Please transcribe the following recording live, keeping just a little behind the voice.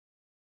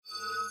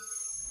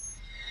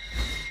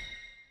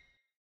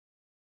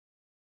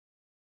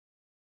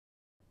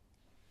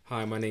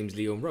Hi, my name's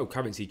Leon Rowe,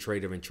 currency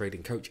trader and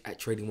trading coach at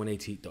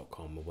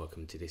trading180.com, and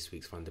welcome to this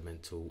week's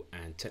fundamental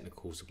and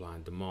technical supply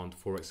and demand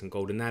Forex and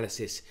gold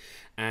analysis.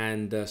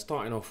 And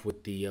starting off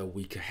with the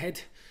week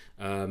ahead,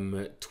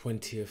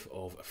 20th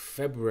of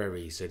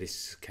February. So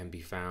this can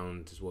be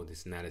found as well.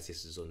 This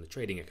analysis is on the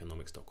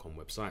tradingeconomics.com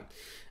website.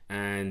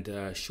 And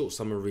a short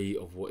summary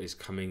of what is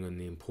coming on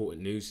the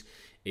important news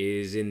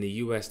is in the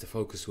US, the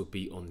focus will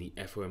be on the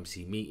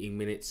FOMC meeting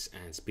minutes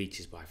and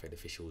speeches by Fed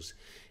officials.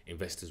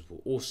 Investors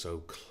will also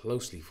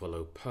closely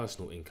follow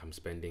personal income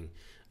spending,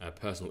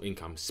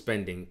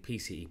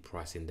 PCE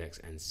price index,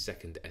 and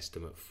second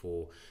estimate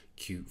for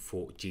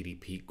Q4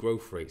 GDP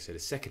growth rate. So the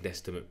second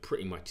estimate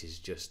pretty much is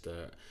just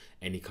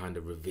any kind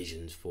of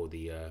revisions for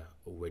the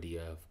already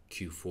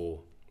Q4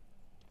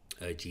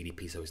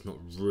 GDP, so it's not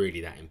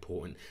really that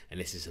important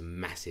unless it's a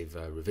massive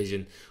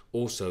revision.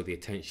 Also, the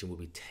attention will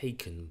be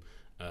taken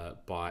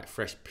by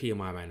fresh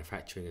PMI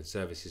manufacturing and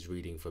services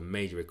reading from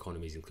major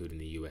economies including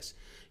the US,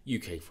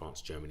 UK, France,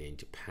 Germany and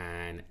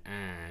Japan.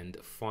 And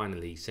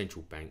finally,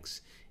 central banks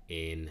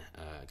in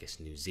I guess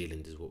New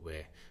Zealand is what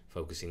we're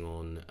focusing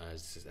on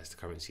as the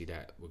currency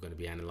that we're going to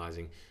be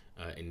analyzing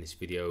in this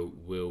video.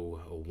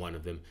 One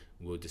of them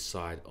will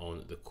decide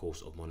on the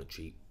course of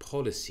monetary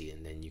policy,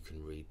 and then you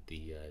can read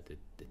the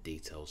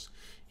details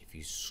if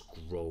you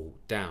scroll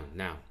down.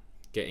 Now,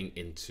 getting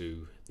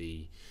into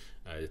the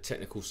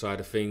technical side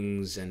of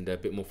things and a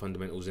bit more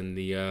fundamentals in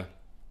the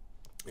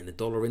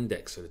dollar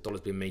index. So the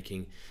dollar's been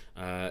making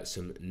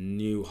some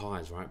new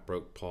highs, right?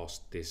 Broke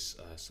past this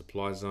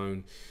supply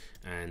zone,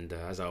 and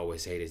as I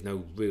always say, there's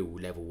no real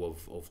level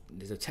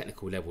there's no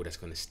technical level that's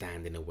going to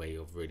stand in the way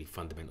of really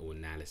fundamental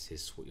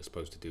analysis. What you're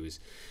supposed to do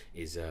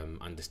is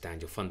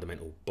understand your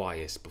fundamental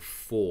bias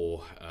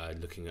before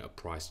looking at a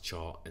price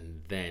chart,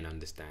 and then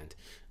understand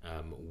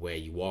where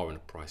you are on a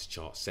price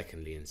chart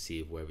secondly, and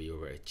see whether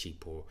you're at a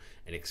cheap or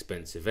an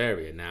expensive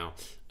area. Now,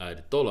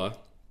 the dollar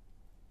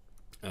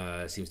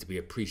seems to be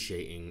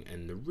appreciating,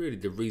 and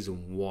the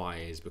reason why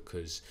is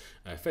because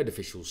Fed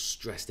officials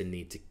stress the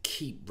need to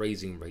keep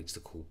raising rates to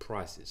cool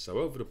prices. So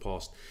over the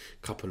past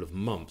couple of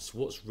months,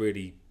 what's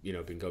really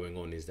been going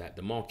on is that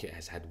the market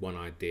has had one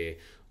idea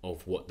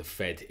of what the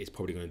Fed is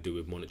probably going to do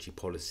with monetary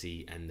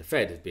policy, and the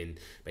Fed has been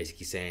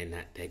basically saying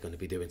that they're going to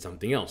be doing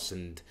something else.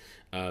 And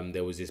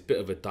there was this bit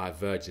of a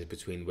divergence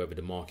between whether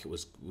the market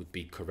would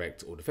be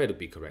correct or the Fed would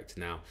be correct.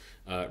 Now,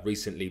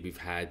 recently we've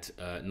had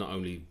not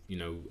only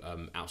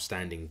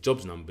outstanding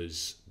jobs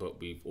numbers, but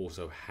we've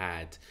also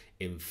had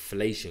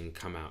inflation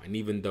come out, and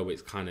even though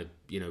it's kind of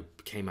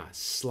came out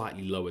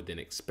slightly lower than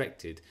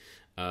expected,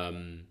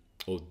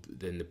 or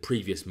than the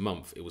previous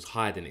month, it was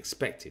higher than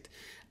expected.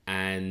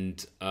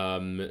 And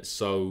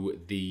so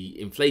the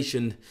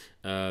inflation,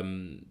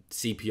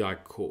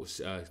 CPI, core,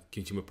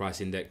 consumer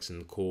price index,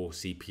 and core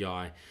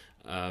CPI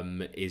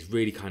is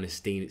really kind of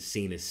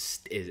seen as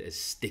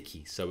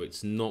sticky. So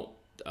it's not.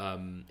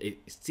 It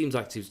seems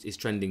like it's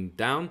trending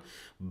down,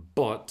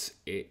 but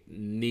it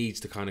needs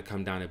to kind of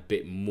come down a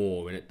bit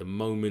more. And at the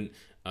moment,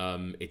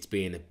 it's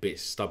being a bit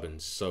stubborn.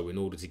 So in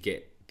order to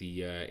get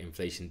the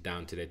inflation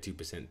down to their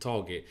 2%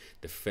 target,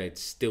 the Fed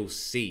still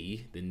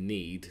see the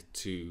need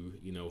to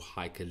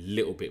hike a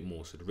little bit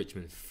more. So the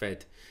Richmond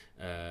Fed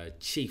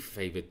chief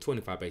favored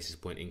 25 basis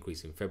point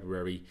increase in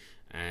February,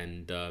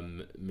 and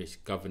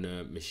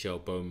Governor Michelle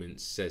Bowman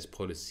says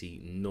policy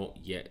not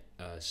yet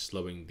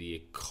slowing the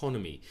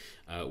economy,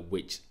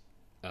 which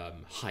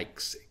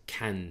hikes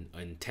can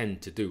and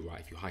tend to do, right?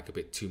 If you hike a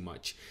bit too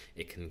much,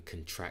 it can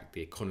contract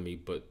the economy.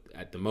 But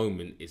at the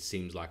moment, it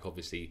seems like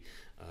obviously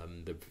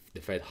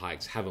the Fed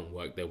hikes haven't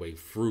worked their way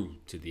through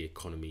to the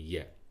economy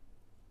yet.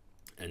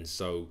 And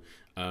so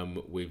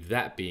with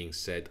that being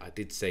said, I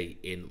did say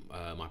in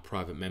my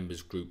private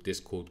members group,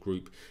 Discord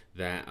group,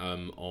 that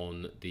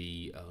on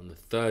the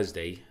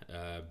Thursday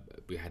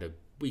we had a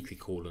weekly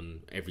call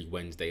on every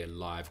Wednesday, a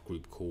live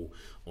group call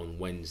on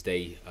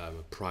Wednesday,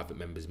 a private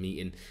members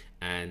meeting.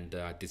 And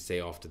I did say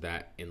after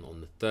that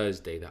on the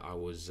Thursday that I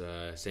was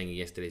saying in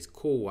yesterday's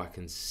call, I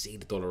can see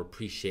the dollar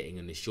appreciating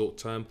in the short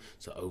term,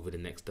 so over the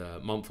next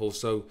month or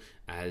so,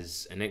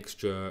 as an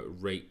extra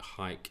rate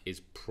hike is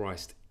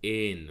priced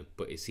in.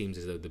 But it seems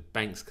as though the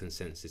bank's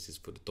consensus is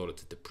for the dollar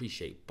to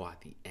depreciate by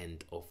the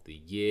end of the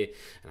year.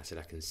 And I said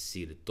I can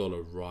see the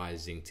dollar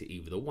rising to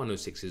either the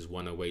 106s,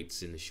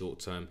 108s in the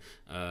short term,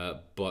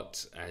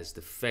 but as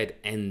the Fed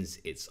ends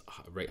its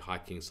rate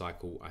hiking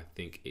cycle, I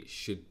think it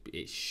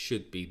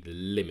should be the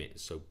limit.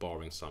 So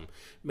barring some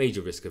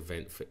major risk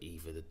event for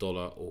either the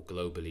dollar or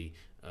globally,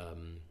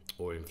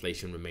 or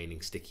inflation remaining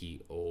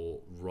sticky or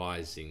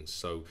rising.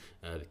 So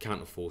the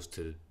counterforce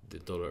to the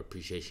dollar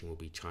appreciation will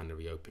be China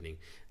reopening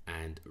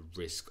and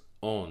risk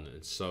on.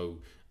 And so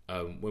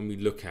when we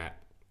look at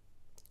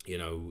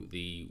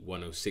the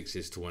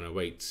 106s to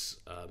 108s,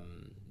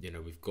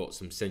 we've got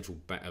some central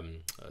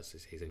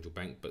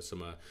bank, but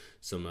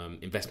some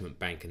investment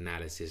bank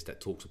analysis that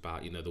talks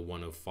about the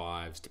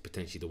 105s to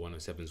potentially the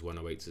 107s,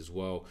 108s as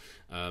well.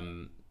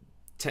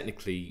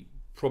 Technically,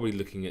 probably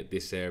looking at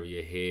this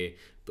area here,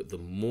 but the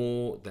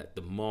more that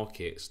the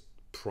market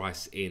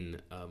price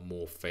in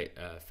more Fed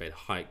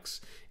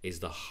hikes, is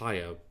the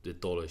higher the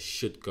dollar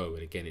should go,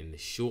 and again in the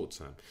short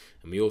term.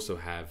 And we also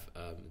have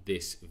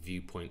this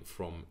viewpoint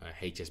from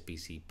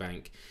HSBC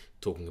Bank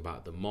talking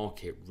about the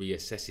market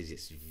reassesses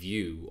its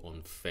view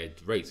on Fed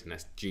rates, and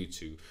that's due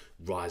to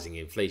rising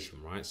inflation,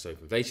 right? So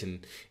if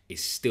inflation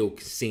is still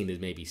seen as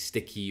maybe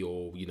sticky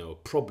or a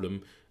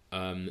problem,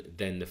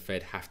 then the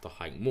Fed have to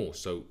hike more.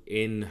 So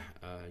in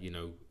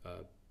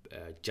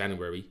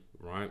January,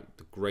 right,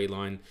 the grey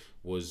line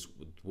was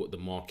what the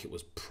market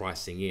was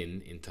pricing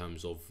in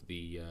terms of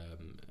the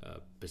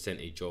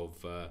percentage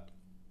of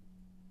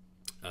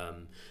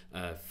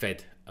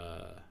Fed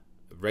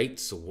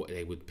rates, or what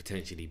they would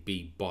potentially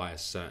be by a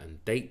certain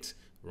date,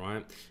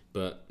 right?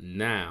 But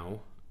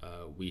now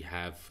we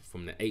have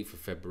from the 8th of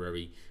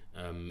February,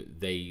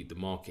 the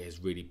market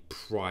has really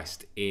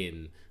priced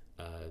in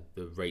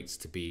the rates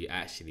to be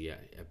actually a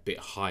bit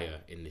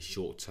higher in the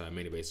short term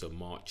anyway. So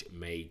March,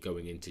 May,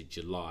 going into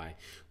July,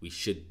 we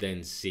should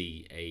then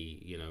see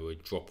a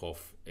drop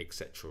off,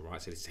 etc.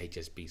 Right? So this is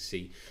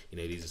HSBC.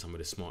 These are some of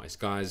the smartest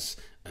guys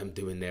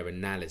doing their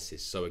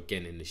analysis. So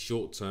again, in the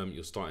short term,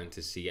 you're starting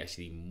to see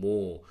actually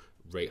more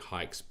rate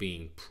hikes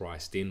being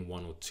priced in,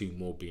 one or two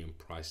more being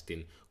priced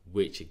in,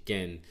 which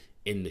again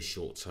in the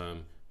short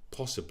term,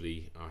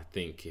 possibly, I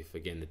think, if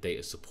again the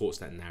data supports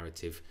that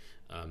narrative,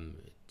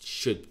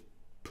 should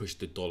push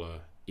the dollar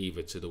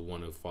either to the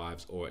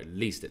 105s or at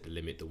least at the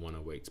limit the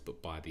 108s.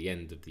 But by the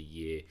end of the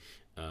year,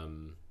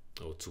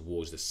 or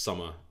towards the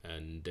summer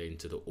and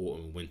into the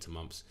autumn and winter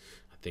months,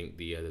 I think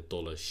the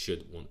dollar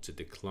should want to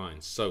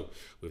decline. So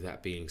with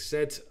that being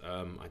said,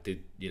 I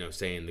did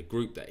say in the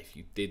group that if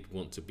you did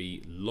want to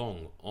be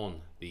long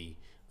on the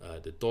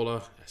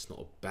dollar, that's not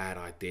a bad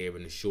idea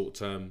in the short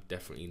term,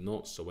 definitely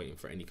not. So waiting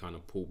for any kind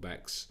of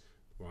pullbacks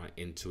right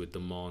into a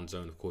demand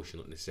zone. Of course, you're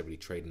not necessarily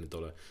trading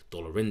the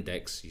dollar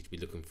index. You'd be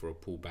looking for a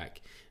pullback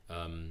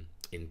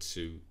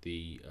into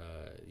the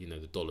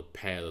the dollar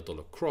pair, the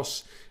dollar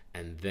cross,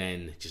 and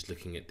then just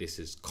looking at this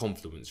as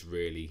confluence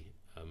really,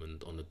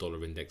 and on the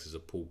dollar index as a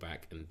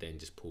pullback, and then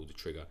just pull the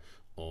trigger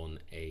on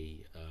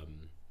a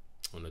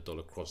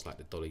dollar cross like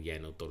the dollar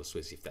yen or dollar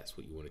Swiss if that's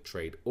what you want to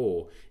trade,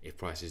 or if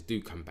prices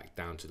do come back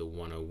down to the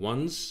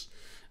 101s.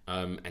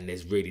 And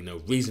there's really no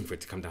reason for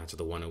it to come down to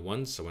the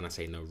 101s. So when I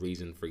say no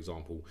reason, for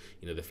example,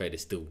 the Fed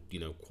is still,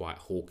 quite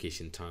hawkish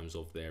in terms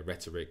of their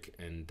rhetoric,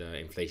 and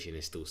inflation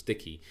is still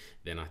sticky,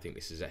 then I think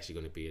this is actually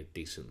going to be a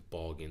decent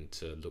bargain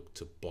to look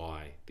to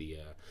buy the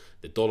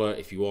dollar.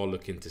 If you are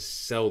looking to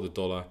sell the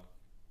dollar,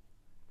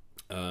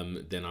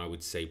 then I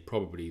would say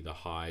probably the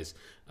highs,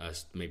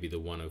 maybe the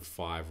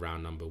 105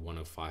 round number,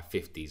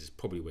 105.50s is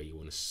probably where you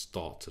want to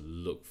start to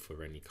look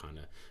for any kind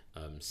of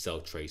sell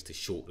trades to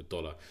short the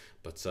dollar.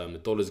 But the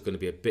dollar is going to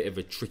be a bit of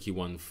a tricky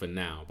one for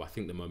now. But I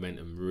think the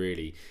momentum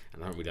really,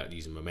 and I don't really like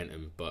using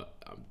momentum, but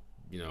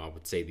I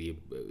would say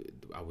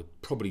I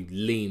would probably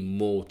lean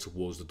more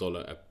towards the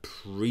dollar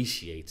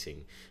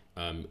appreciating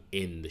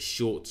in the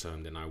short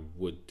term than I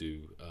would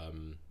do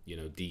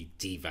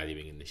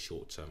devaluing in the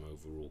short term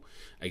overall.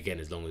 Again,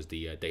 as long as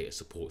the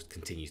data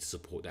continues to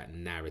support that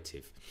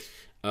narrative.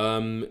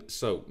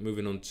 So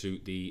moving on to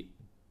the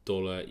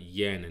dollar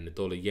yen, and the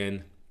dollar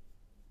yen,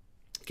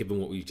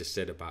 given what we've just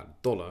said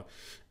about dollar,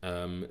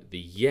 the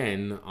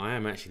yen, I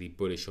am actually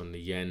bullish on the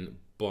yen,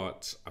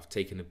 but I've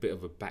taken a bit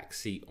of a back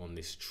seat on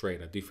this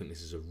trade. I do think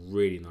this is a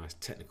really nice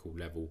technical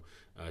level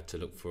to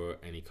look for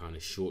any kind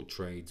of short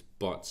trades,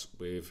 but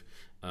with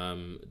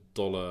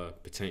dollar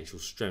potential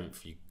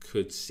strength, you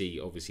could see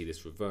obviously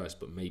this reverse,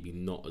 but maybe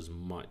not as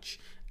much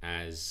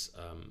as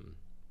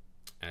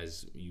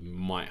you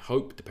might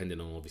hope, depending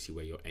on obviously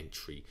where your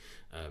entry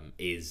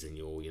is, and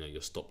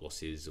your stop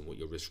losses and what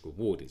your risk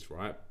reward is,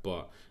 right?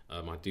 But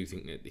I do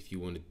think that if you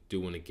want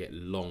to get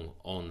long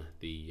on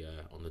the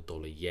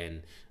dollar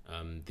yen,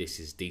 this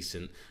is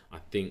decent. I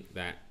think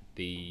that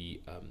the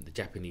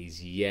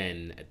Japanese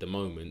yen at the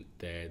moment,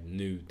 their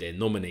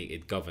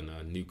nominated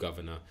new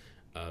governor,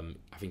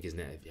 I think his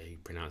name, you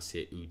pronounce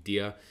it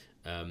Udia.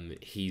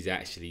 He's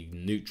actually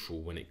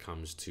neutral when it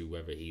comes to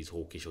whether he's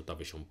hawkish or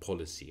dovish on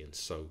policy, and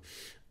so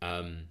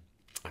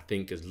I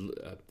think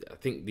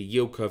the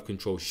yield curve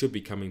control should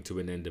be coming to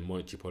an end, and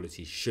monetary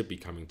policy should be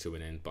coming to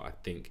an end. But I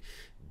think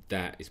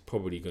that is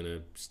probably going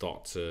to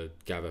start to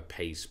gather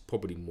pace,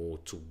 probably more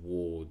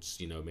towards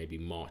maybe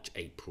March,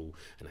 April.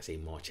 And I say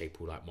March,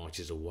 April, like March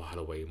is a while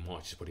away.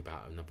 March is probably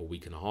about another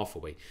week and a half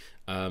away.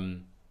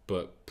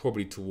 But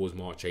probably towards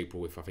March,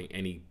 April, if I think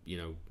any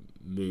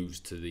moves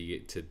to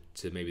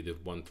maybe the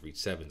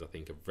 137s, I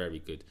think are very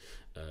good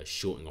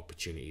shorting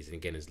opportunities. And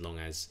again, as long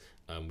as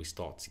we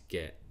start to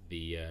get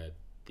the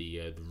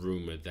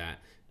rumor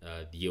that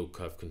the yield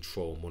curve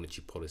control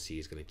monetary policy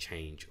is going to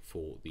change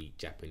for the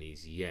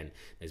Japanese yen.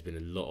 There's been a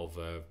lot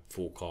of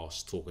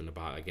forecasts talking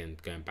about, again,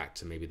 going back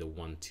to maybe the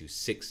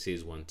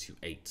 126s,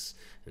 128s,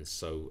 and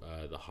so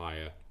the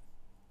higher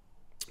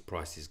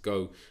prices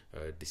go,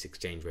 this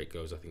exchange rate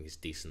goes, I think it's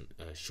decent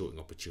shorting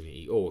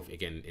opportunity. Or if,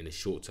 again, in the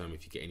short term,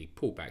 if you get any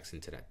pullbacks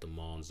into that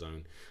demand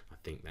zone, I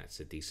think that's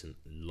a decent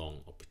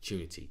long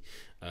opportunity.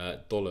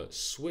 Dollar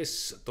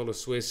Swiss.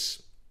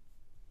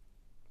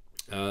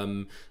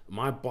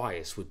 My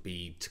bias would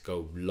be to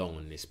go long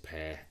on this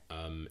pair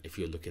if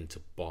you're looking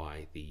to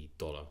buy the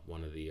dollar.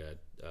 One of the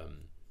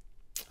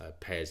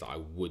pairs that I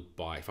would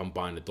buy if I'm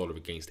buying the dollar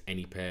against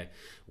any pair,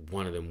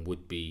 one of them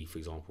would be, for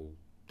example,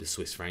 the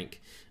Swiss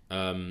franc.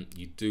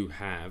 You do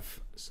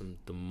have some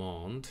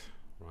demand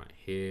right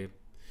here,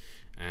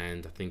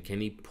 and I think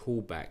any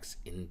pullbacks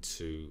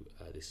into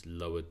this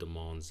lower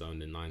demand zone,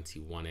 the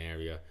 91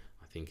 area,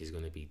 I think is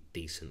going to be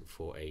decent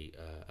for a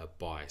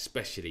buy,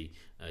 especially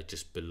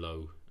just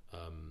below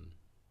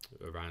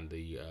around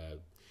the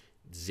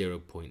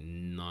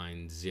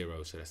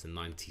 0.90, so that's the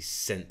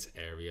 90-cent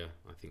area.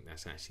 I think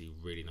that's actually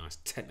really nice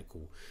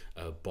technical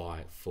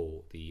buy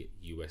for the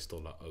US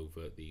dollar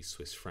over the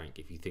Swiss franc.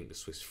 If you think the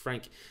Swiss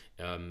franc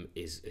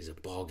is a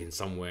bargain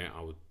somewhere,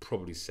 I would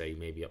probably say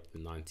maybe up to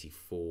the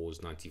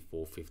 94s,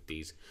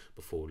 94.50s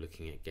before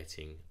looking at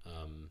getting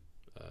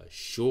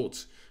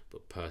short.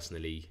 But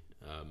personally,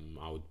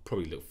 I would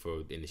probably look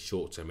for, in the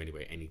short term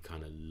anyway, any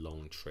kind of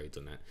long trades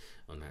on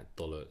that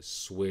dollar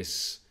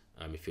Swiss.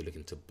 If you're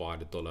looking to buy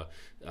the dollar,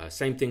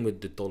 same thing with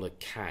the dollar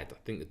CAD. I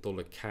think the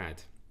dollar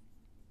CAD,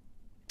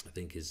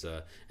 is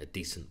a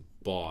decent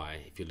buy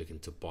if you're looking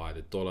to buy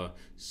the dollar.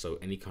 So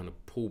any kind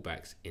of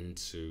pullbacks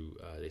into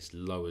this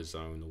lower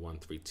zone, the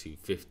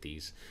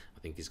 132.50s, I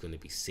think is going to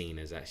be seen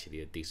as actually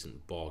a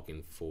decent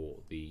bargain for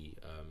the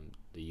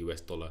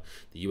US dollar.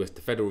 The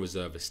Federal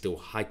Reserve is still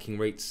hiking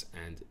rates,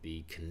 and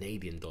the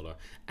Canadian dollar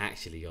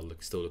actually are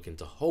still looking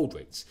to hold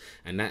rates,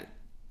 and that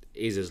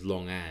is as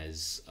long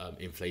as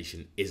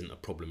inflation isn't a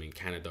problem in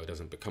Canada, it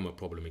doesn't become a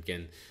problem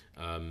again.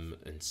 And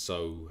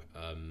so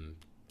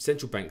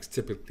central banks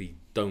typically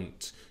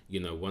don't,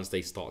 once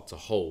they start to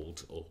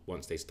hold, or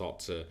once they start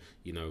to,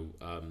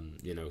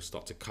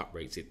 start to cut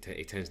rates,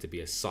 it tends to be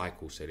a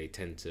cycle. So they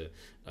tend to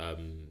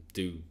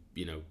do,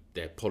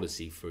 their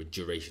policy for a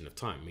duration of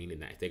time, meaning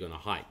that if they're going to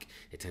hike,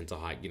 they tend to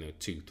hike,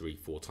 2, 3,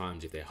 4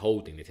 times. If they're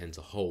holding, they tend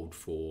to hold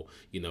for,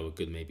 a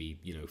good maybe,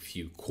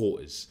 few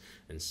quarters.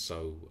 And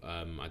so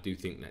I do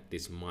think that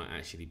this might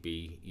actually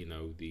be,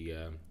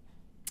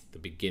 the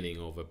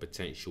beginning of a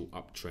potential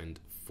uptrend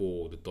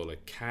for the dollar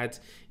CAD.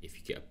 If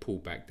you get a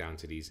pullback down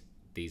to these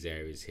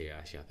areas here,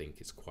 actually I think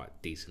it's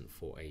quite decent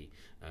for a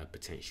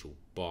potential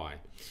buy.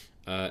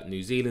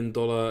 New Zealand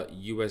dollar,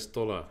 US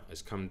dollar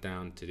has come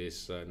down to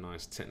this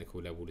nice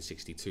technical level, the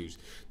 62s.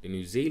 The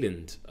New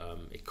Zealand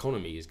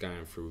economy is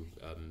going through,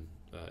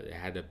 it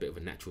had a bit of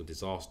a natural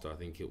disaster. I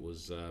think it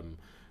was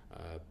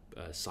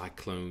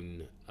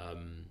cyclone,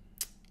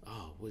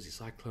 what was it,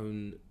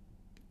 cyclone,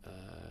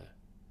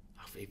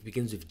 it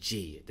begins with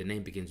G. The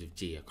name begins with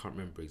G. I can't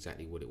remember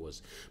exactly what it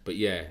was, but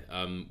yeah,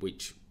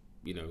 which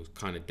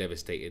kind of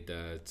devastated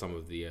some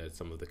of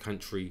the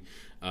country.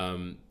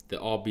 The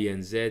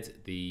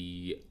RBNZ,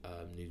 the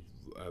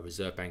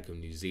Reserve Bank of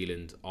New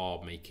Zealand,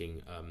 are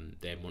making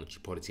their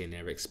monetary policy, and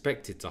they're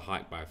expected to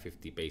hike by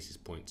 50 basis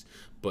points.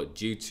 But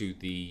due to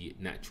the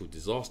natural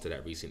disaster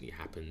that recently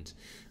happened,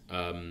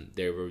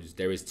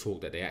 there is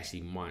talk that they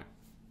actually might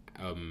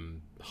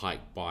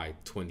hike by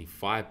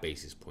 25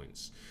 basis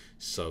points,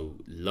 so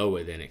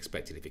lower than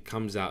expected. If it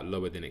comes out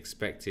lower than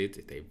expected,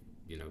 if they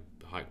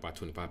hike by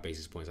 25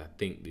 basis points, I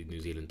think the New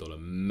Zealand dollar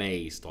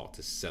may start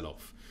to sell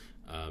off,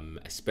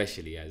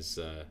 especially as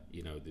the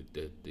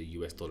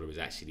US dollar is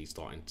actually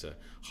starting to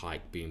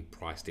hike, being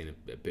priced in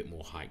a bit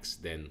more hikes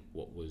than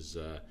what was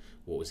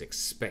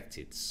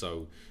expected.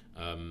 So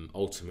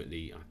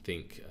ultimately, I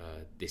think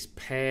this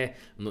pair,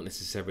 I'm not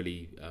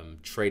necessarily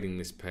trading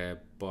this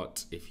pair,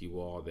 but if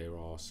you are, there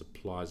are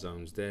supply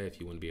zones there if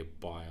you want to be a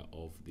buyer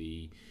of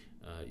the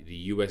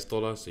US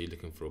dollar. So you're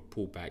looking for a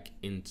pullback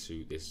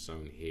into this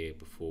zone here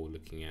before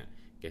looking at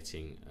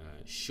getting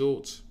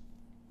short.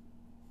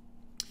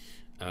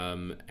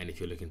 And if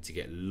you're looking to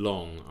get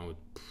long, I would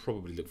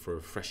probably look for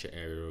a fresher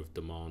area of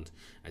demand,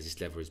 as this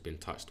level has been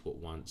touched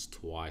once,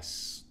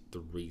 twice,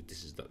 3.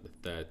 This is the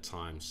 3rd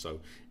time. So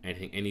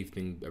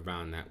anything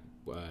around that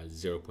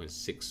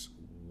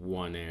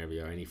 0.61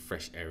 area, any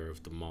fresh area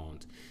of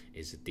demand,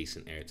 is a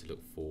decent area to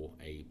look for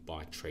a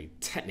buy trade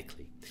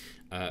technically.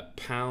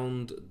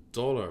 Pound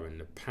dollar, and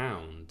the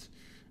pound,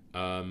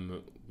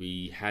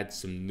 we had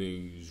some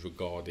news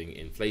regarding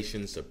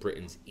inflation. So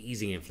Britain's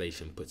easing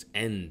inflation puts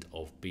end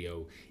of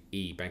BOE,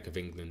 Bank of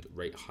England,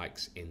 rate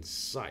hikes in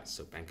sight.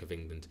 So Bank of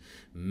England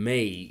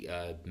may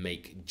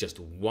make just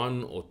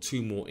 1 or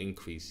 2 more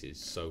increases.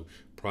 So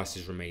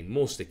prices remain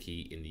more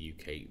sticky in the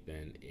UK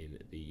than in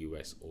the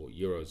US or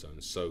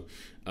Eurozone. So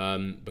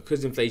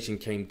because inflation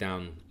came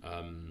down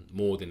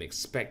more than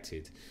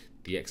expected,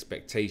 the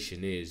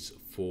expectation is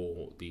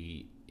for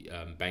the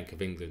Bank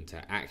of England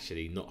to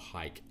actually not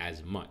hike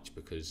as much,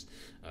 because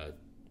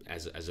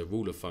as a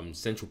rule of thumb,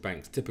 central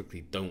banks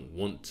typically don't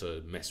want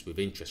to mess with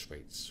interest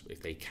rates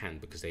if they can,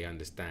 because they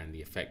understand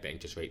the effect that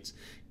interest rates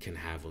can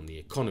have on the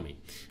economy.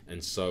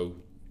 And so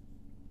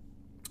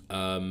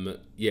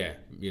Yeah,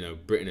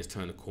 Britain has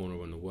turned a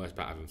corner on the worst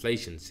bout of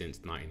inflation since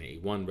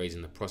 1981,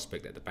 raising the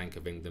prospect that the Bank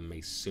of England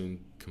may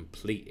soon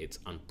complete its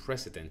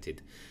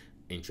unprecedented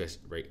interest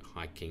rate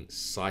hiking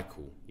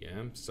cycle.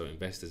 Yeah, so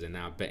investors are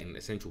now betting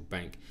the central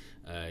bank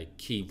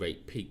key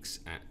rate peaks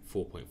at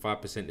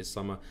 4.5% this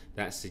summer.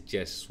 That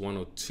suggests one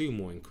or two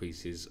more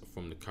increases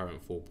from the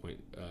current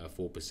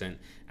 4.4%.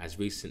 As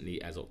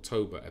recently as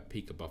October, a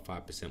peak above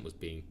 5% was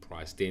being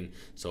priced in.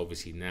 So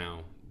obviously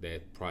now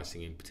they're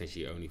pricing in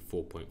potentially only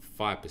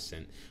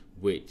 4.5%,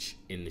 which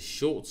in the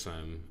short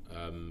term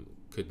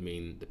could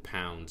mean the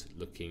pound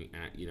looking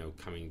at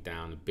coming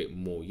down a bit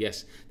more.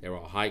 Yes, there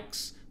are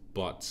hikes,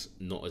 but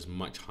not as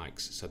much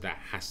hikes, so that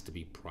has to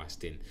be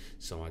priced in.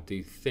 So I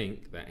do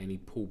think that any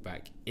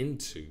pullback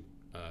into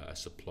a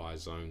supply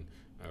zone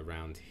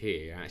around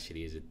here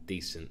actually is a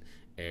decent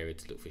area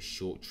to look for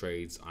short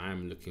trades. I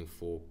am looking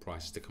for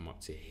prices to come up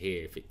to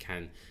here if it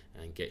can,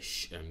 and get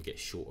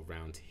short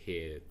around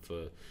here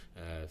for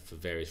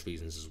various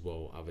reasons as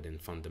well, other than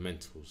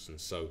fundamentals.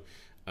 And so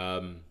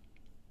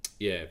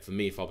yeah, for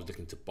me, if I was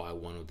looking to buy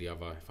one or the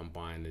other, if I'm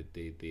buying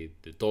the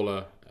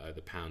dollar,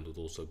 the pound would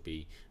also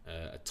be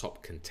a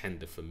top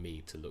contender for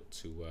me to look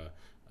to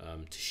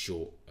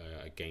short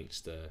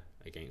against the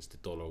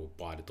dollar, or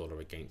buy the dollar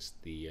against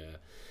the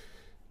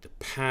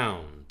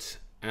pound.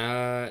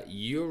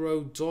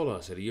 Euro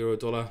dollar. So the euro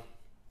dollar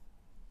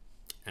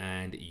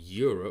and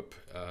Europe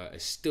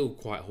is still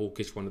quite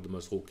hawkish, one of the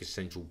most hawkish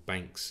central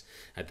banks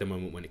at the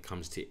moment when it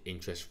comes to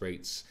interest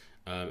rates.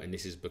 And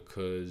this is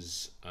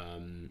because,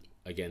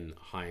 again,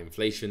 high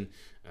inflation.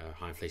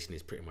 High inflation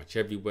is pretty much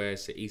everywhere.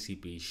 So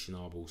ECB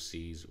Schnabel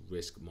sees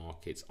risk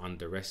markets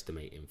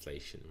underestimate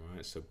inflation,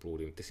 right? So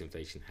broadly,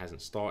 disinflation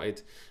hasn't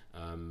started.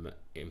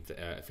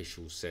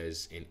 Official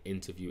says in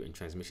interview and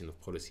transmission of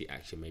policy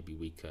action may be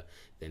weaker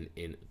than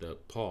in the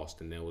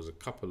past. And there was a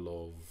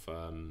couple of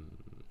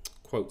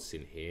quotes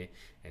in here,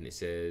 and it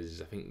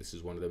says, I think this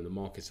is one of them: the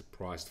markets are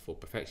priced for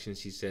perfection,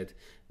 she said.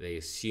 They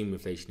assume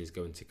inflation is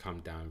going to come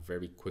down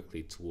very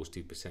quickly towards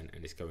 2%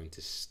 and it's going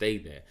to stay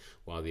there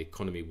while the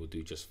economy will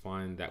do just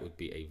fine. That would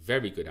be a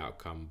very good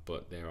outcome,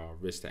 but there are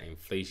risks that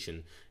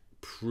inflation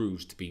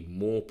proves to be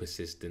more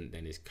persistent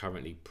than is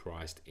currently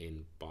priced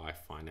in by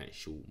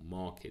financial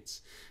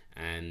markets.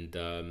 And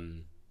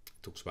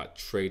talks about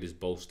traders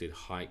bolstered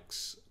hike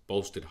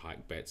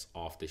bets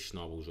after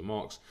Schnabel's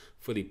remarks,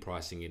 fully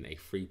pricing in a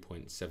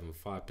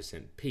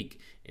 3.75% peak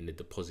in the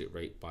deposit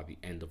rate by the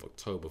end of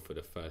October for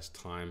the first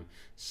time.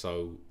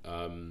 So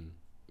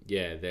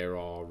yeah,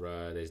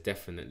 there's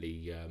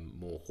definitely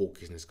more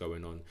hawkishness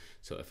going on.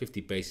 So a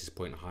 50 basis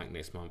point hike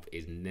next month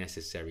is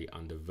necessary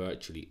under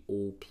virtually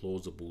all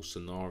plausible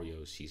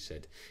scenarios, she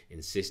said,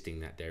 insisting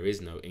that there is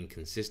no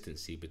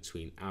inconsistency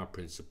between our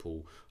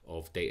principle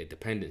of data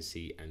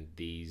dependency and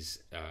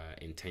these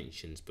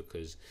intentions,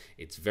 because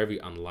it's very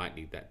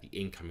unlikely that the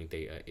incoming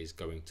data is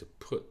going to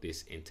put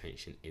this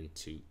intention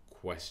into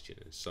question.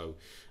 So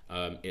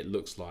it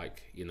looks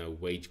like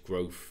wage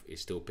growth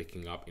is still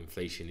picking up.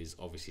 Inflation is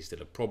obviously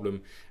still a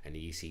problem, and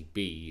the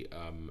ECB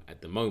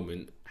at the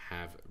moment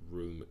have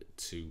room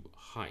to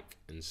hike.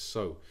 And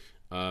so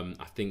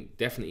I think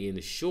definitely in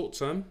the short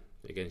term,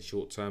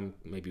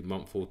 maybe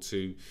month or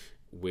two,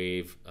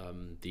 with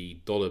the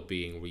dollar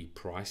being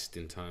repriced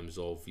in terms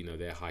of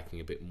they're hiking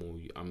a bit more,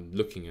 I'm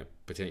looking at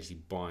potentially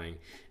buying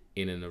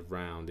in and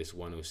around this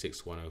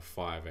 106,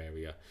 105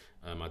 area.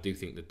 I do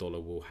think the dollar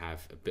will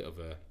have a bit of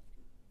a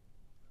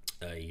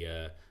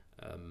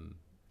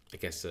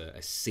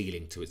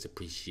ceiling to its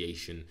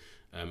appreciation.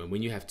 And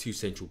when you have two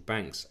central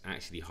banks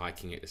actually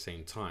hiking at the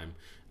same time,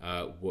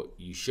 what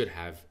you should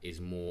have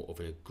is more of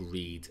an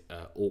agreed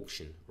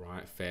auction,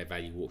 right? Fair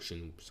value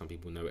auction. Some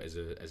people know it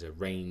as a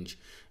range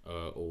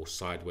or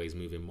sideways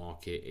moving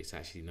market. It's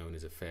actually known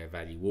as a fair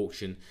value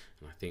auction.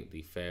 And I think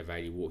the fair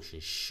value auction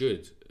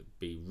should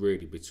be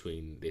really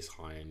between this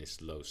high and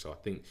this low. So I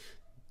think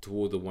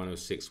toward the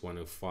 106,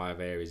 105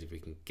 areas, if we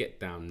can get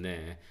down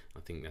there, I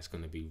think that's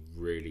going to be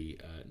really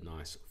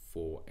nice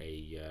for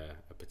a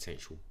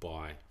potential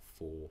buy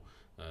for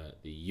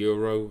the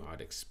euro.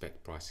 I'd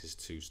expect prices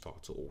to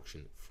start to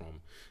auction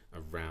from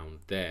around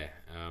there.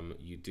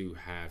 You do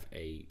have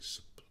a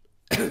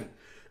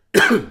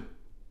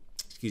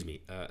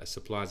a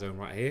supply zone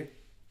right here.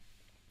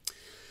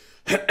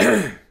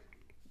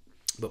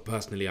 But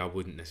personally, I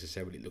wouldn't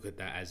necessarily look at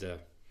that as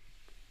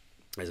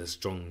a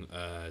strong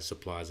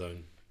supply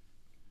zone.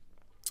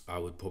 I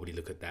would probably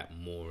look at that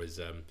more as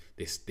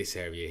this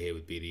area here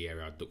would be the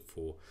area I'd look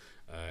for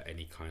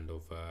any kind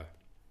of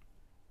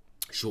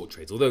short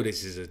trades. Although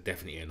this is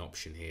definitely an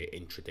option here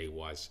intraday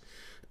wise,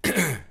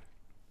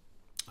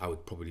 I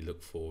would probably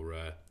look for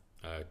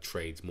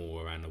trades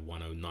more around the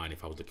 109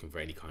 if I was looking for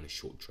any kind of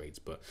short trades.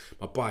 But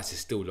my bias is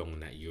still long on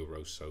that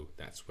euro, so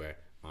that's where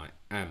I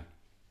am.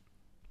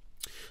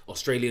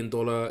 Australian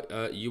dollar,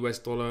 US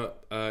dollar.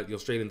 The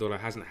Australian dollar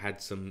hasn't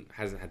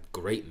had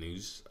great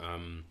news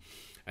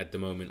at the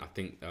moment. I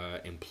think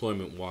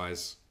employment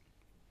wise,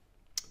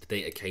 The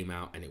data came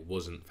out and it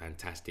wasn't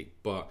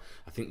fantastic, but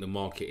I think the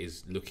market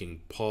is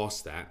looking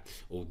past that.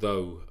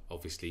 Although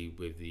obviously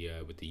with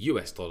the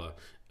US dollar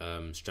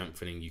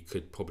strengthening, you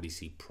could probably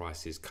see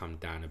prices come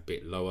down a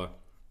bit lower.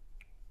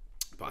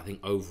 But I think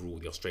overall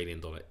the Australian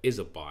dollar is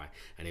a buy,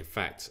 and in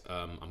fact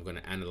I'm going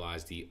to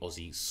analyze the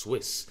Aussie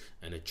Swiss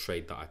and a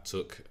trade that I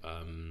took,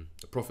 a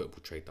profitable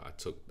trade that I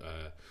took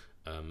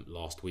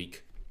last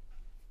week,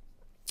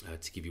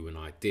 to give you an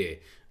idea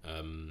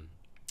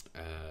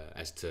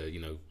as to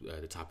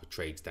the type of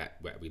trades that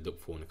we look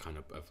for in a kind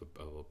of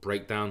a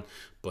breakdown.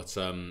 But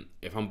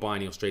if I'm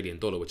buying the Australian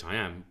dollar, which I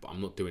am, but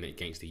I'm not doing it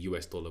against the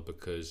US dollar,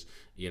 because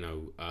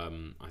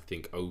I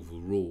think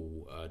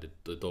overall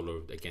the dollar,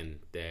 again,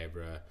 their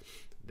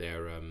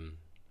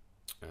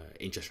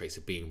interest rates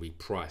are being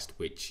repriced,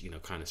 which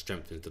kind of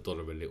strengthens the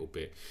dollar a little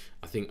bit.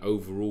 I think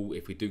overall,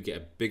 if we do get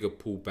a bigger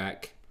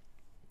pullback,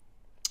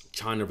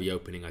 China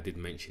reopening, I did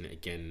mention it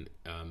again.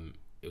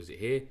 Was it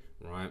here,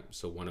 right?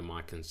 So one of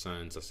my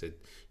concerns, I said,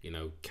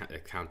 a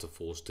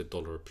counterforce to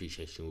dollar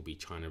appreciation will be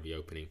China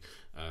reopening,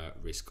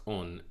 risk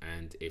on,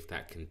 and if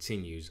that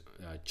continues,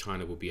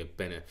 China will be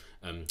the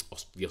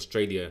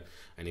Australia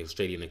and the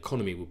Australian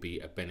economy will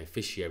be a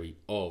beneficiary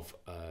of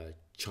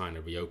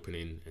China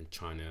reopening and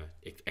China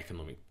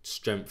economic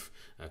strength.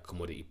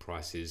 Commodity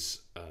prices,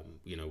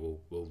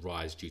 will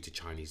rise due to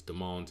Chinese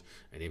demand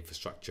and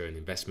infrastructure and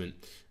investment.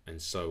 And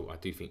so I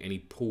do think any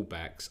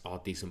pullbacks are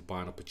decent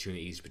buying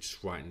opportunities, but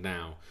just right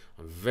now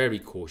I'm very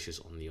cautious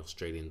on the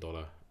Australian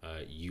dollar,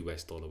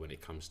 US dollar when it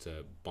comes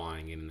to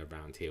buying in and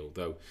around here,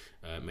 although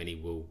many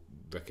will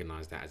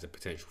recognize that as a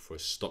potential for a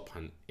stop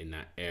hunt in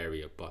that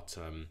area. But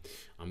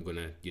I'm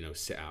gonna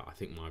set out, I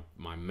think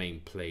my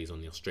main plays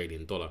on the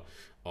Australian dollar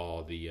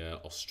are the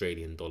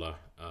Australian dollar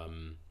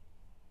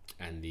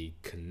and the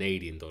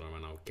Canadian dollar,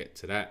 and I'll get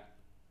to that.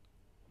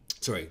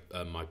 Sorry,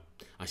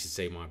 I should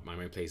say my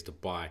main place to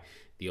buy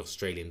the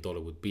Australian dollar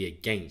would be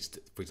against,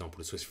 for example,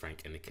 the Swiss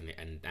franc and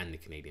the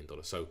Canadian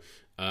dollar. So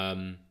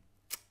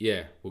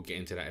yeah, we'll get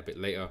into that a bit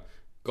later.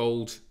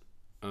 Gold,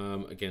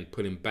 again,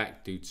 pulling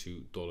back due to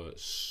dollar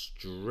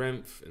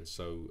strength, and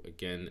so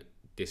again,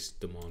 this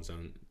demand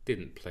zone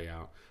didn't play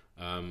out.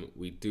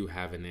 We do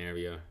have an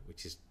area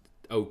which is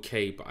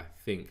okay, but I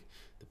think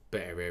the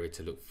better area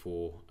to look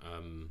for,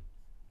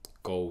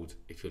 gold,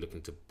 if you're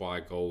looking to buy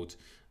gold,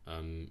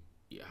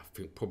 yeah, I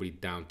think probably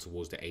down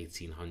towards the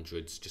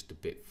 1800s, just a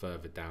bit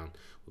further down,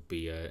 would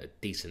be a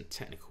decent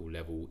technical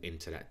level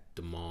into that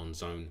demand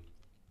zone.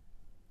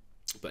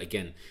 But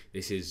again,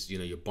 this is,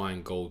 you're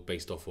buying gold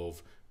based off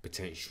of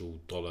potential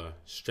dollar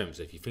strength.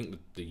 So if you think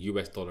that the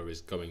US dollar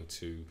is going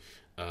to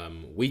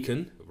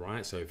weaken,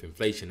 right? So if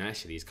inflation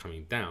actually is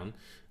coming down,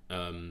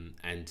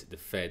 and the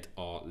Fed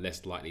are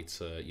less likely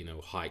to,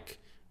 hike,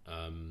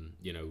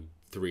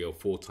 3 or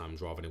 4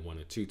 times rather than 1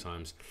 or 2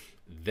 times,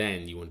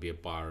 then you want to be a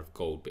buyer of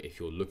gold. But if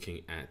you're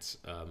looking at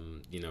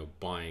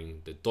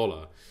buying the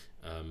dollar,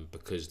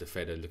 because the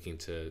Fed are looking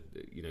to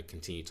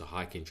continue to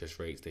hike interest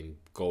rates, then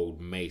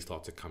gold may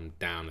start to come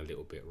down a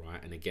little bit,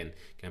 right? And again,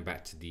 going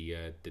back to the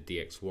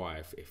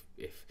DXY,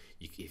 if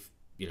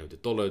the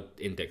dollar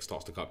index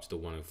starts to go up to the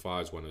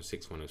 105s,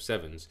 106,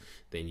 107s,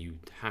 then you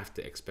have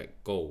to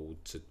expect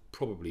gold to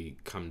probably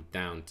come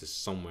down to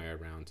somewhere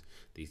around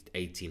these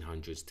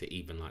 1800s to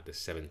even like the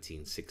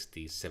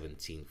 1760s,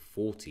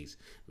 1740s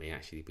may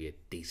actually be a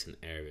decent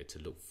area to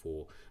look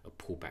for a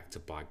pullback to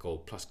buy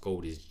gold. Plus,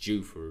 gold is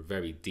due for a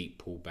very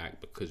deep pullback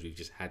because we've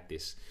just had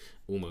this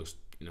almost,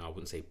 I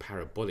wouldn't say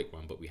parabolic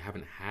one, but we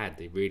haven't had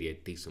really a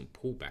decent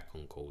pullback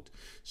on gold.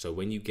 So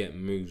when you get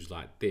moves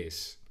like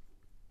this,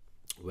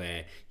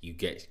 where you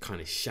get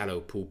kind of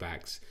shallow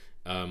pullbacks,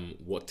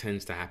 what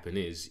tends to happen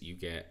is you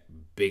get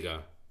bigger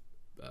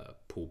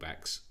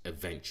pullbacks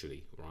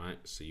eventually, right?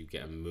 So you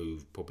get a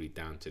move probably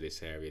down to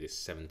this area,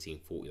 this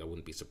 1740. I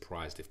wouldn't be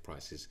surprised if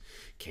prices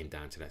came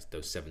down to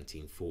those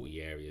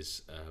 1740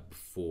 areas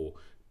before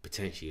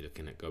potentially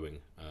looking at going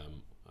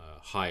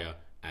higher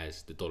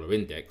as the dollar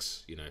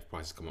index, if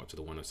prices come up to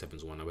the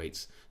 107s,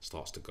 108s,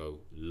 starts to go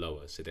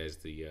lower. So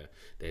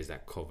there's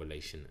that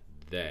correlation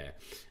there.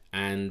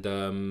 And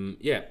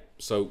yeah,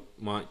 so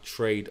my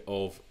trade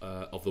of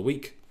the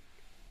week,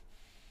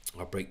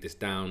 I'll break this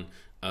down,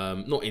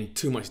 not in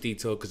too much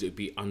detail because it would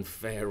be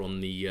unfair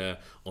on the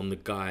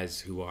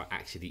guys who are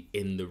actually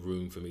in the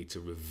room for me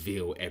to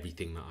reveal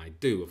everything that I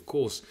do, of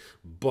course.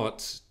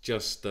 But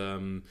just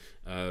the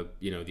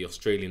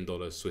Australian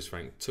dollar, Swiss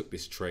franc, took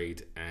this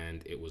trade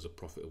and it was a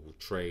profitable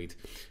trade.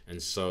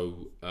 And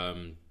so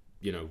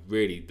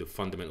really the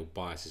fundamental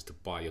bias is to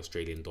buy the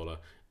Australian dollar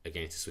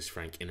against the Swiss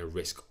franc in a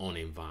risk on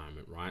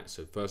environment, right?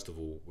 So first of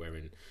all, we're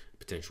in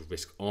potential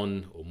risk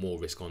on, or more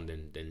risk on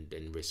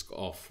than risk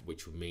off,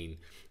 which would mean,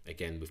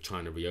 again, with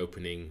China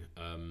reopening,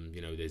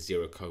 there's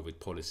zero COVID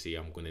policy.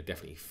 I'm going to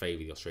definitely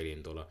favor the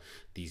Australian dollar.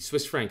 The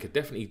Swiss franc are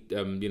definitely,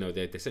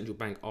 their central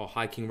bank are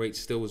hiking rates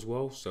still as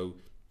well. So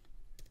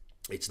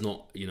it's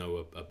not,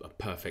 a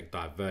perfect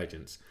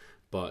divergence,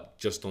 but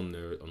just from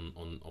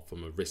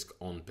a risk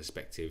on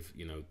perspective,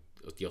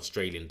 the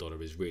Australian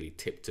dollar is really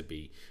tipped to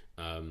be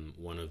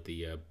one of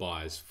the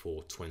buys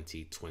for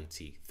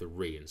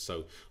 2023. And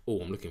so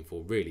all I'm looking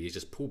for really is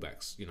just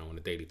pullbacks, on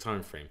a daily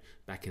time frame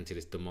back into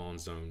this demand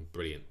zone.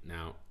 Brilliant.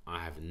 Now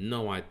I have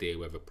no idea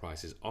whether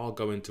prices are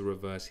going to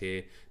reverse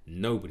here.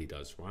 Nobody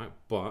does, right?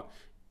 But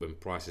when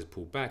prices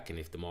pull back, and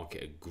if the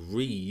market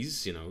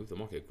agrees, the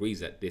market agrees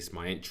that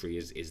my entry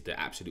is the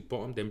absolute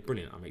bottom, then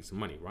brilliant, I'll make some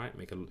money, right?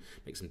 Make a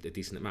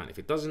decent amount. If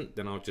it doesn't,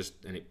 then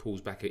and it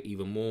pulls back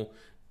even more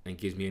and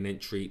gives me an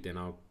entry, then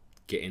I'll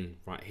get in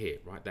right here,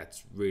 right?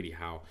 That's really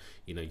how,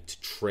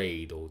 to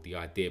trade, or the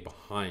idea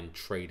behind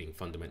trading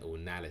fundamental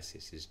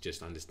analysis is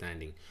just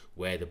understanding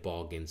where the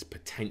bargains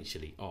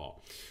potentially are.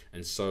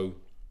 And so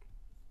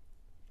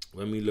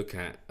when we look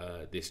at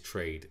this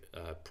trade,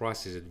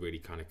 prices had really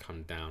kind of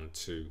come down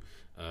to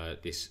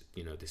this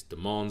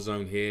demand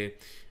zone here.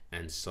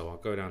 And so I'll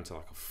go down to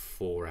like a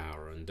 4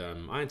 hour, and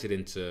I entered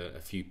into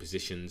a few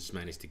positions,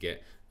 managed to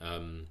get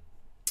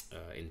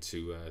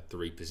into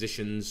 3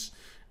 positions.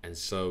 And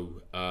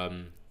so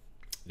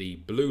the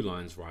blue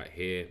lines right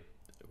here,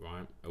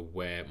 right, are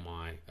where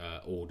my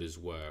orders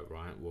were,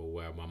 right? Well,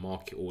 where my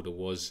market order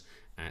was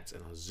at,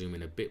 and I'll zoom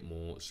in a bit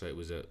more. So it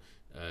was at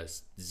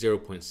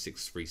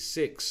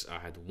 0.636. I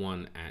had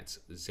one at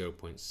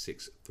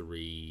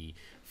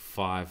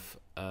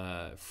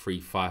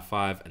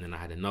 0.635355, and then I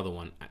had another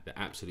one at the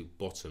absolute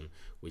bottom,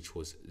 which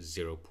was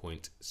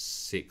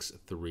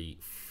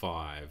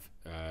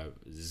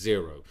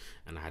 0.6350,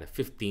 and I had a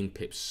 15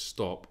 pip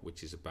stop,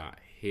 which is about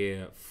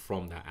here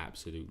from that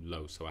absolute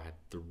low. So I had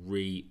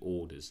 3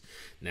 orders.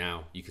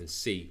 Now you can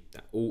see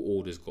that all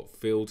orders got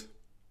filled.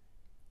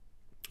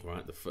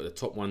 Right, the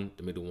top one,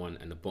 the middle one,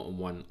 and the bottom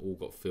one all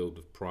got filled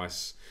with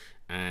price.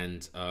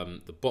 And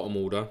the bottom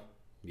order,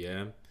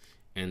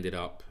 ended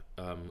up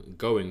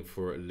going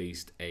for at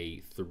least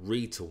a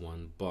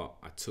 3-to-1, but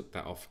I took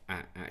that off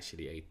at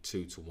actually a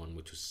 2-to-1,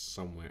 which was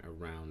somewhere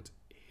around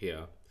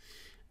here.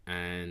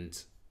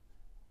 And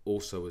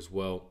also as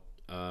well,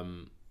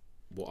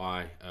 what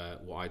I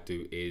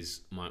do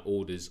is my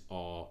orders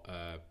are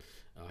I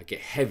get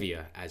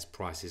heavier as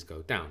prices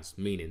go down,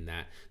 meaning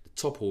that the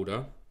top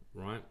order,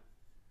 right,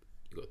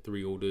 you've got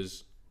 3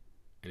 orders,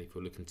 and if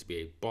you're looking to be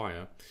a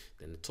buyer,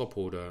 then the top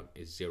order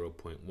is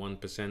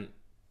 0.1%.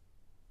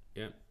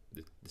 Yeah,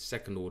 the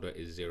second order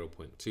is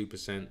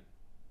 0.2%,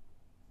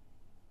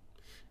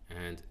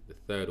 and the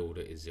third order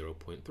is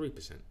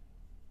 0.3%.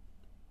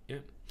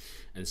 Yeah,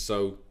 and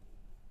so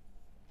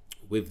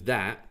with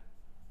that,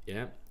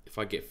 if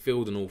I get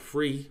filled in all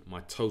 3,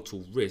 my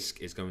total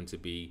risk is going to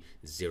be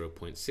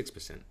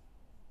 0.6%.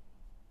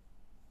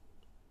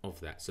 of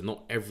that. So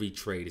not every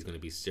trade is going to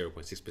be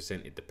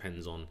 0.6%. It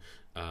depends on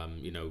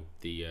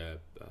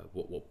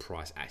what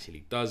price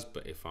actually does.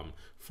 But if I'm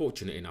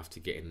fortunate enough to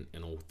get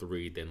in all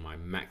 3, then my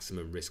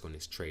maximum risk on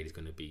this trade is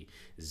going to be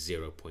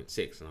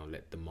 0.6, and I'll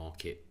let the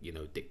market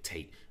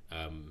dictate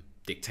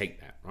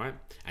that, right?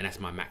 And that's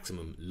my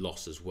maximum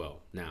loss as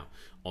well. Now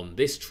on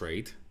this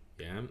trade,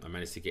 I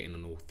managed to get in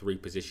on all 3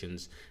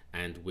 positions,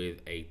 and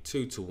with a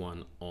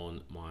 2-to-1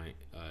 on my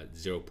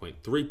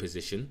 0.3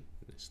 position,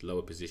 this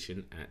lower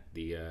position at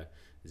the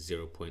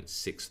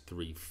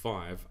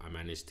 0.635, I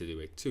managed to do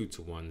a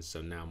 2-to-1.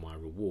 So now my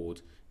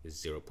reward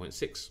is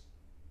 0.6.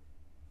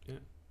 Yeah.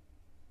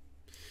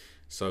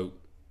 So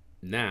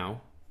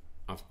now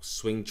I'm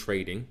swing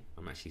trading.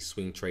 I'm actually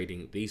swing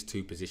trading these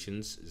 2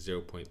 positions,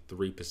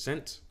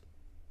 0.3%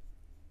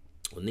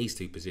 on these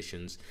 2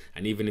 positions.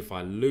 And even if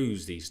I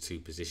lose these 2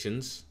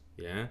 positions,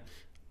 the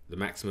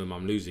maximum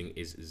I'm losing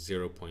is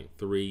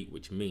 0.3,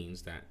 which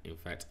means that in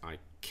fact I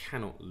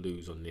cannot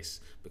lose on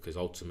this, because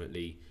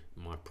ultimately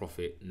my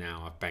profit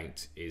now I've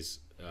banked is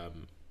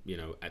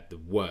at the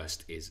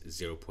worst is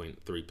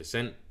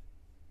 0.3%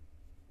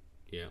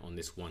 on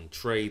this one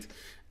trade.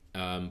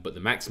 But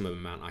the maximum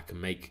amount I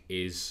can make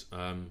is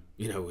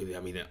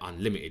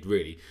unlimited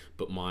really,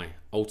 but my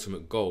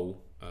ultimate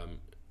goal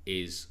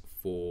is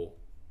for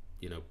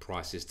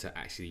prices to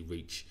actually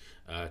reach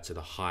to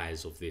the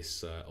highs of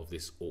this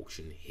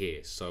auction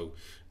here. So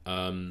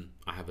I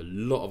have a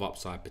lot of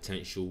upside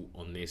potential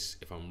on this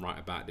if I'm right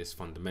about this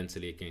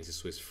fundamentally against the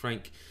Swiss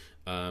franc.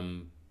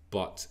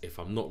 But if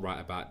I'm not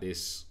right about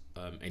this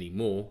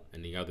anymore,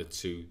 and the other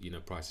 2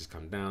 prices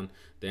come down,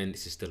 then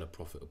this is still a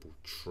profitable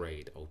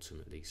trade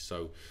ultimately.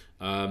 So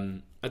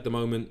at the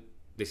moment,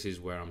 this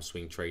is where I'm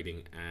swing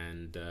trading,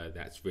 and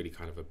that's really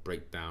kind of a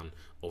breakdown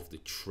of the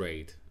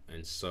trade.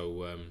 And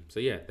so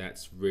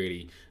that's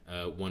really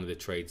one of the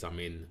trades I'm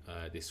in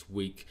this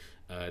week.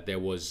 There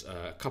was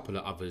a couple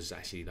of others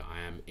actually that I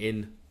am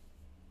in.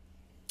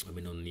 I'm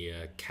in on the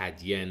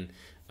CAD yen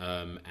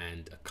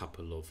and a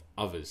couple of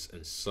others.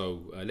 And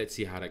so let's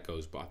see how that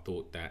goes. But I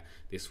thought that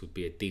this would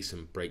be a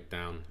decent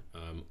breakdown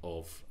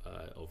of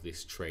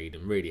this trade,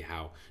 and really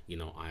how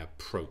I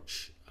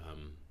approach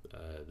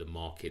the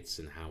markets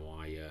and how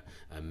I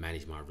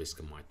manage my risk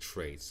and my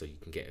trades, so you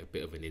can get a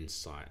bit of an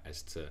insight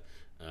as to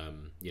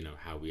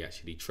how we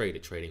actually trade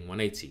at Trading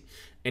 180.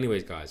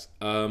 Anyways, guys,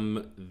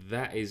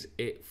 that is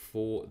it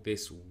for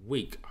this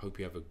week. I hope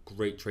you have a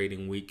great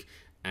trading week,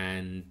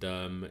 And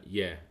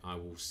yeah, I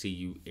will see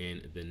you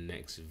in the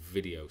next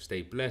video.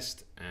 Stay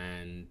blessed,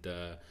 and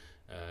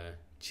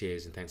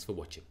cheers, and thanks for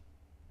watching.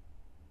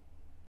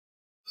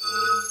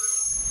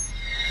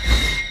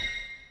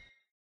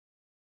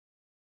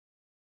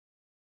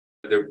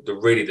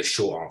 The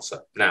short answer.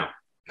 Now,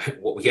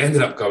 what we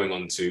ended up going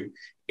on to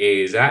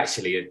is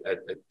actually a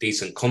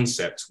decent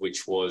concept,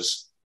 which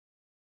was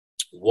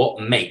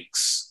what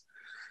makes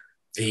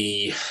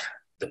the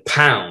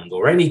pound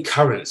or any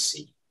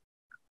currency.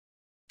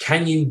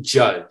 Can you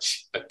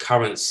judge a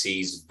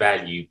currency's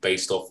value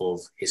based off of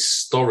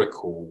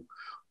historical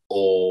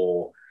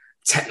or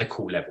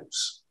technical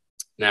levels?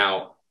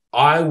 Now,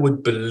 I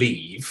would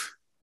believe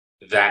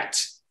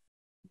that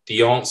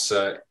the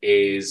answer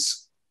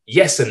is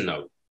yes and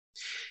no.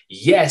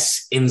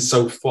 Yes,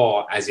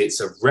 insofar as it's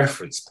a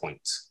reference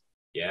point.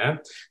 Yeah.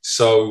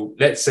 So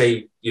let's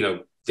say,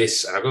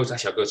 this, and I'll go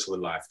to a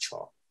live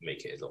chart,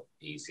 make it a lot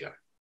easier.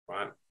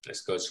 Right.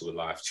 Let's go to a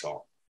live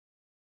chart.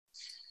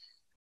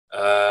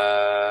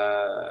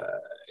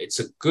 It's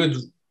a good,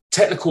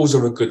 technicals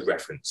are a good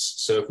reference.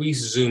 So if we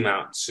zoom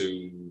out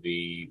to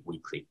the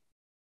weekly,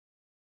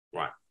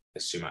 right,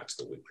 let's zoom out to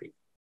the weekly.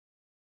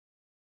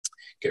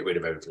 Get rid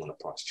of everything on the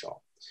price chart.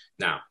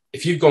 Now,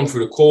 if you've gone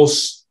through the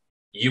course,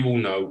 you will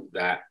know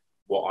that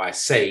what I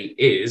say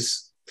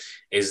is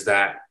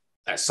that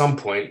at some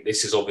point,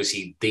 this is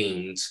obviously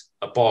deemed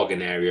a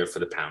bargain area for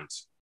the pound,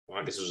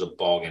 right? This was a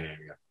bargain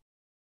area.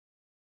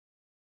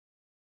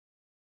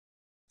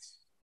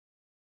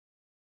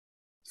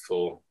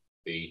 For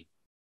the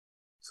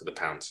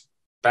pound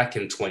back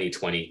in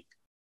 2020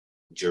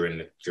 during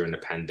the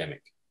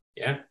pandemic.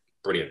 Yeah,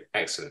 brilliant,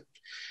 excellent.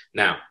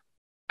 Now,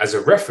 as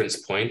a reference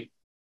point,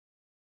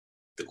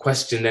 the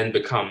question then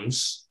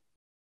becomes,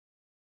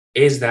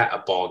 is that a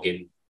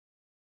bargain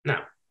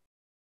now?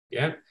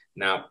 Yeah.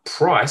 Now,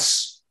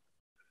 price,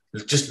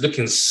 just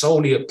looking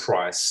solely at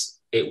price,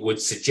 it would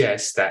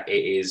suggest that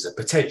it is a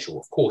potential.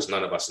 Of course,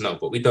 none of us know,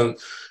 but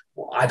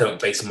I don't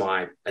base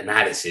my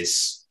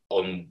analysis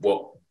on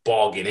what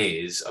bargain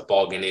is. A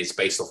bargain is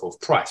based off of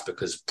price,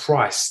 because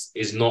price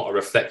is not a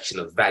reflection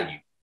of value.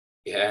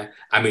 Yeah,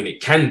 I mean,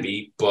 it can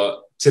be,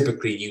 but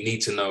typically you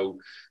need to know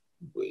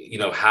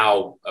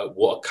how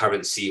what a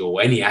currency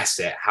or any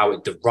asset, how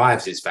it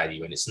derives its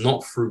value, and it's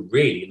not through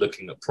really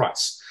looking at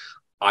price.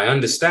 I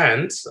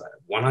understand,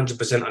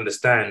 100%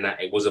 understand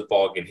that it was a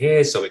bargain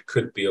here, so it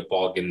could be a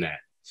bargain there.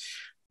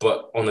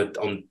 But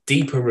on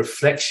deeper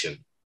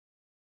reflection,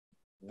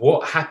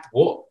 what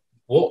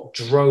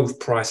drove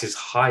prices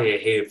higher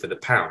here for the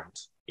pound,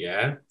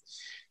 yeah,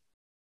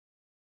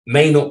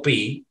 may not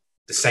be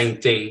the same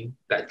thing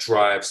that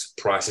drives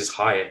prices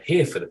higher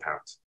here for the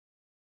pound.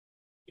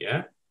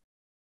 Yeah.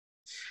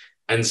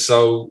 And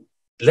so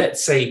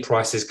let's say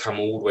prices have come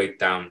all the way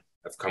down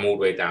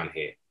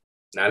here.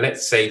 Now,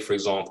 let's say, for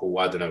example,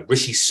 I don't know,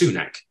 Rishi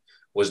Sunak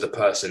was the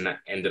person that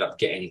ended up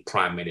getting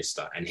prime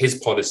minister, and his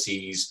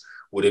policies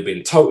would have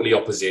been totally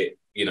opposite,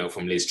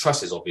 from Liz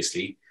Truss's,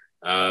 obviously,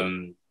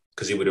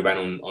 because he would have ran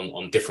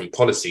on different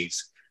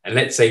policies. And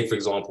let's say, for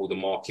example, the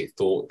market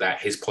thought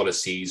that his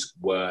policies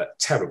were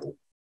terrible,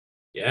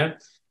 yeah,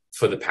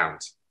 for the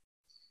pound.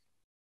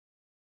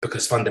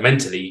 Because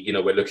fundamentally,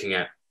 we're looking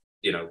at,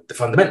 the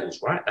fundamentals,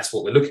 right? That's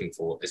what we're looking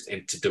for, is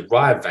to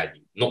derive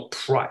value, not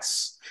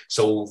price.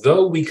 So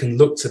although we can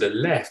look to the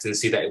left and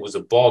see that it was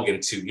a bargain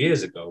 2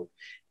 years ago,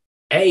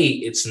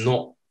 it's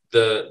not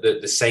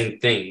the same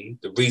thing.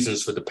 The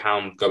reasons for the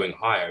pound going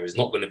higher is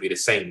not going to be the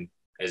same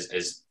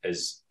as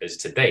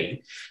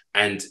today.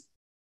 And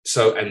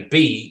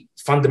B,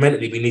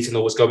 fundamentally, we need to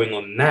know what's going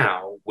on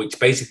now, which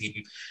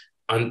basically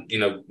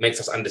makes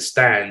us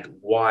understand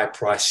why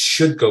price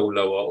should go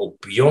lower or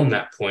beyond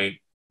that point,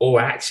 or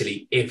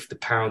actually if the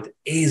pound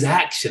is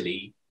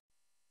actually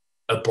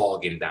a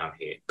bargain down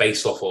here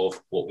based off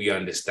of what we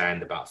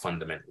understand about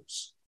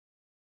fundamentals.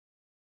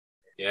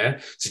 Yeah.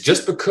 So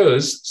just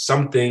because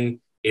something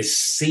is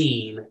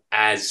seen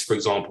as, for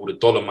example, the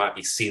dollar might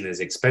be seen as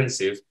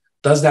expensive,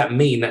 does that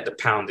mean that the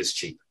pound is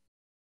cheap?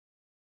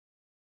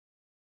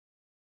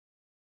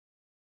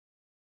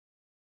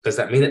 Does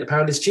that mean that the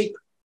pound is cheap?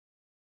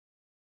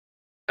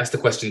 That's the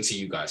question to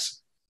you guys.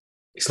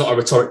 It's not a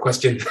rhetoric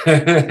question.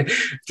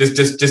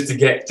 just to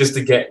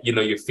get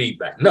your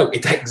feedback. No,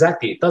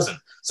 exactly, it doesn't.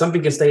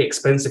 Something can stay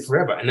expensive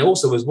forever. And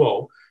also as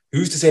well,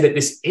 who's to say that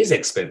this is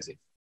expensive?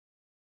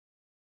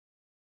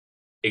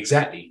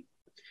 Exactly.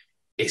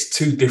 It's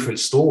two different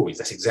stories.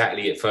 That's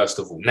exactly it, first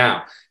of all.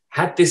 Now,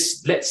 had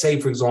this, let's say,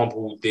 for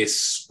example,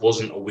 this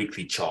wasn't a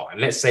weekly chart, and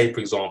let's say, for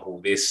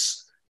example,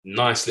 this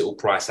nice little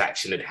price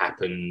action had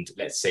happened,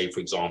 let's say,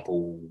 for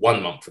example,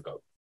 1 month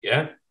ago.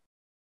 Yeah.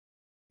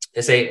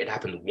 Let's say it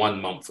happened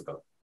 1 month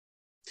ago.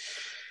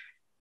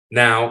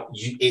 Now,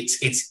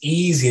 it's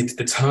easier to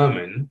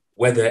determine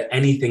whether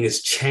anything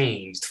has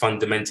changed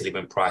fundamentally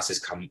when prices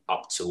come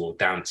up to or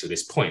down to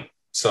this point.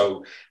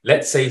 So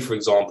let's say, for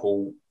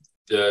example,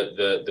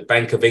 the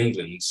Bank of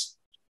England,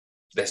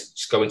 let's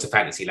just go into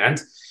fantasy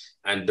land,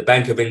 and the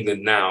Bank of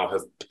England now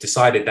have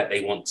decided that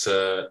they want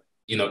to,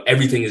 you know,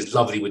 everything is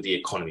lovely with the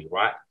economy,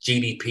 right?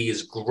 GDP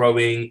is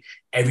growing,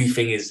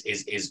 everything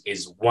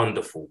is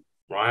wonderful,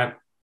 right?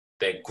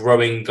 They're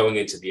growing, going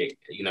into the,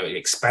 you know,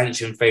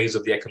 expansion phase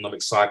of the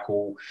economic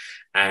cycle,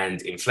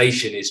 and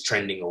inflation is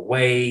trending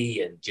away,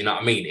 and you know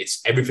what I mean? It's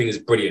everything is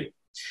brilliant.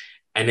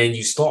 And then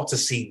you start to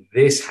see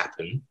this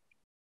happen.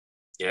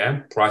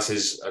 Yeah,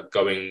 prices are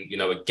going, you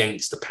know,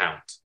 against the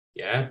pound.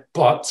 Yeah,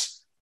 but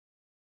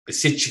the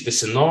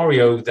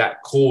scenario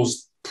that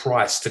caused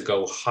price to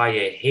go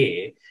higher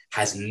here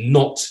has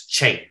not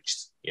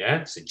changed.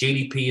 Yeah, so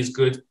GDP is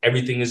good,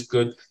 everything is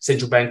good,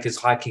 central bank is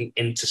hiking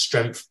into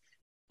strength,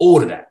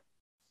 all of that.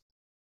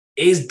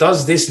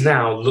 Does this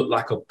now look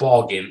like a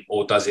bargain,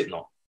 or does it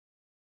not?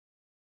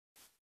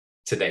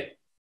 Today,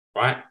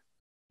 right?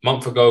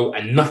 Month ago,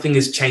 and nothing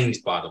has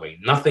changed, by the way.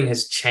 Nothing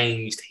has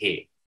changed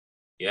here.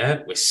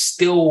 Yeah, we're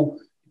still,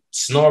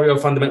 scenario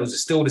fundamentals are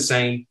still the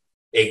same.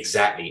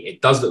 Exactly.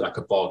 It does look like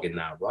a bargain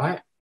now,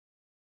 right?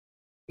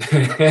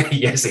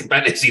 Yes, in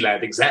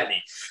Fantasyland,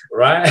 exactly.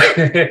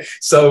 Right.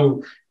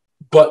 So,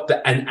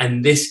 but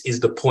and this is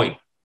the point.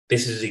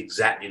 This is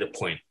exactly the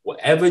point.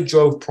 Whatever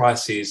drove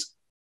prices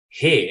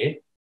here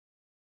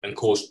and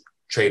caused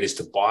traders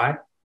to buy,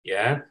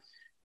 yeah,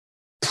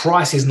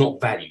 price is not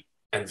value,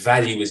 and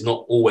value is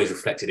not always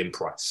reflected in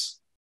price.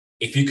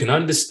 If you can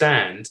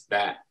understand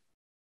that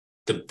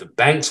the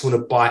banks want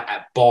to buy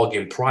at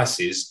bargain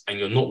prices, and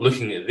you're not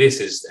looking at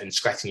this as and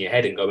scratching your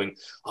head and going,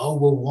 oh,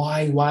 well,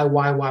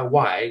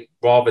 why?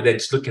 Rather than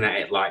just looking at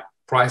it like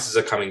prices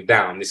are coming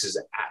down. This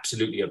is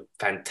absolutely a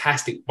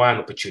fantastic buying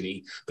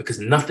opportunity because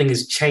nothing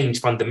has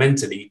changed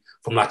fundamentally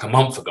from like a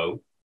month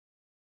ago.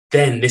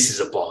 Then this is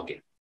a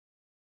bargain.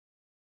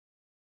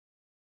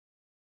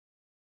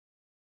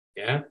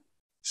 Yeah.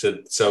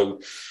 So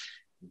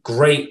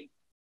great,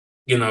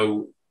 you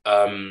know,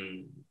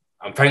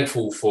 I'm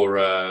thankful for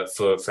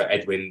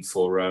Edwin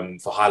for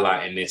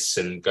highlighting this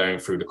and going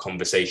through the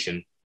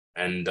conversation.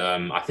 And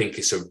I think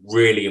it's a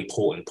really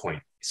important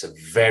point. It's a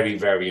very,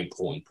 very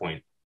important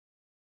point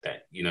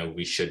that, you know,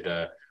 we should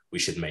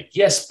make.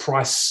 Yes,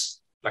 price,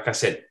 like I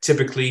said,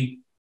 typically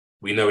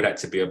we know that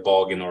to be a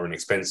bargain or an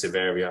expensive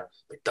area,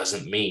 but it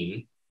doesn't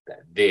mean that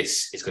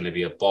this is going to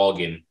be a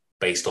bargain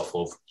based off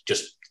of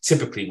just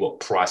typically what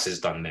price has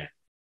done there.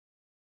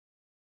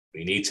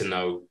 We need to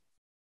know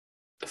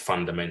the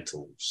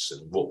fundamentals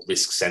and what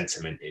risk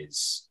sentiment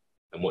is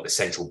and what the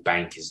central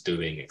bank is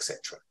doing,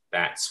 etc.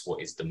 That's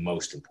what is the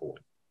most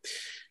important.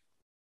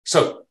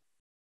 So,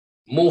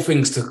 more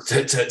things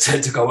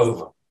to go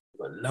over.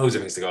 We've got loads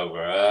of things to go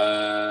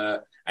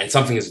over. And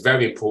something that's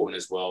very important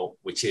as well,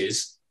 which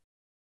is,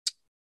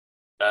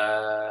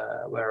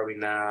 where are we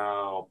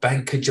now?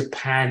 Bank of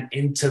Japan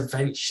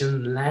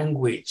intervention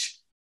language.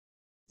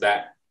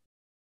 That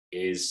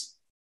is,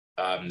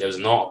 there was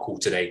an article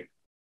today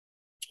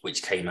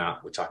which came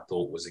out, which I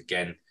thought was,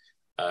 again,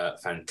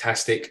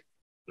 fantastic.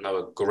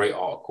 Another great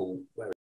article.